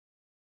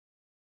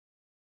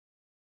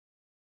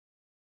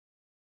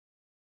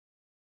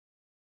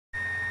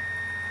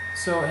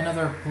So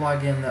another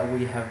plugin that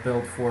we have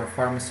built for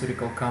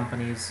pharmaceutical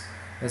companies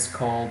is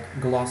called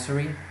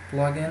Glossary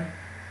plugin,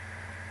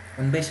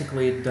 and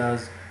basically it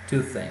does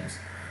two things.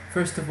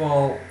 First of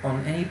all,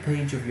 on any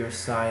page of your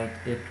site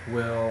it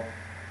will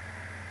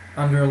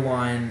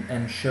underline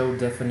and show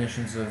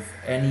definitions of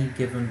any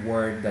given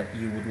word that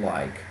you would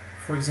like.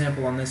 For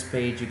example, on this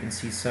page you can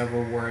see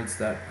several words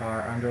that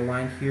are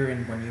underlined here,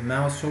 and when you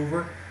mouse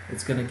over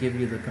it's going to give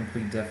you the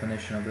complete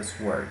definition of this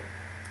word.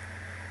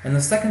 And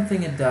the second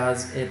thing it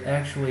does, it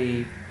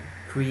actually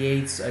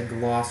creates a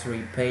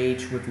glossary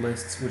page which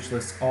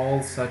lists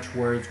all such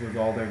words with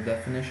all their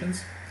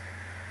definitions.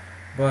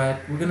 But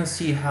we're going to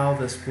see how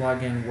this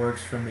plugin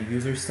works from the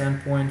user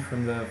standpoint,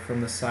 from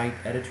the site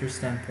editor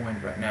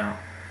standpoint right now.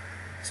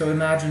 So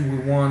imagine we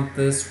want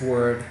this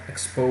word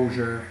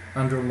exposure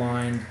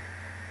underlined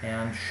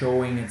and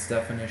showing its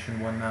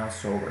definition when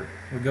mouse over.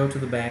 We go to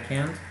the back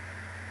end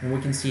and we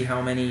can see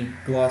how many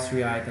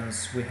glossary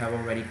items we have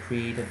already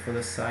created for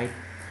this site.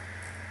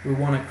 We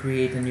want to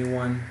create a new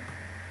one.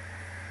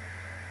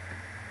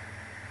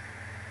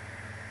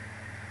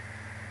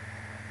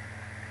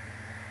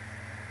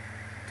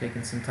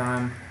 Taking some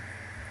time.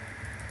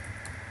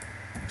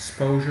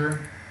 Exposure.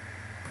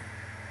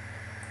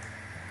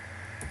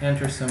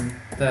 Enter some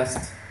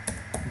test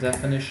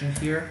definition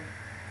here.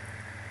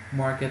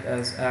 Mark it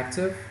as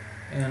active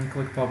and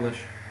click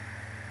publish.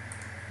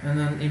 And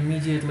then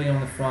immediately on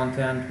the front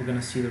end we're going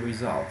to see the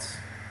results.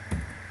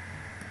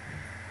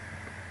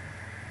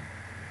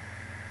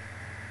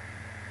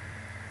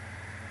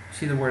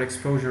 See the word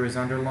exposure is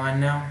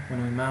underlined now.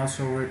 When we mouse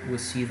over it, we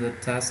see the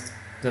test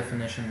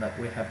definition that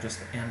we have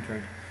just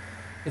entered.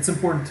 It's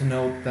important to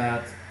note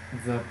that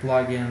the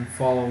plugin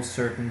follows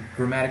certain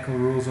grammatical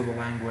rules of the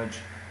language,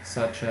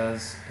 such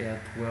as it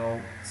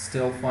will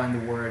still find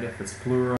the word if it's plural.